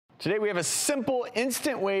Today we have a simple,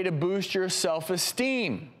 instant way to boost your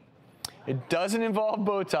self-esteem. It doesn't involve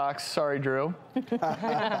Botox. Sorry, Drew.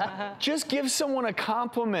 Just give someone a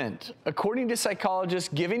compliment. According to psychologists,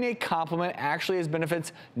 giving a compliment actually has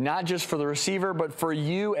benefits not just for the receiver, but for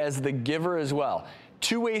you as the giver as well.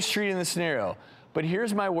 Two-way street in this scenario. But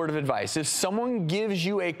here's my word of advice. If someone gives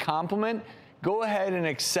you a compliment, go ahead and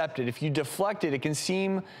accept it. If you deflect it, it can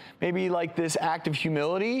seem maybe like this act of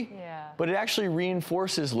humility, but it actually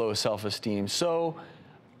reinforces low self-esteem. So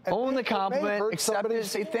own the compliment, accept it,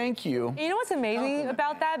 say thank you. You know what's amazing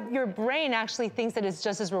about that? Your brain actually thinks that it's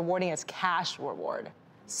just as rewarding as cash reward.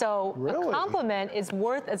 So a compliment is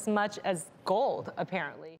worth as much as gold,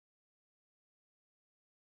 apparently.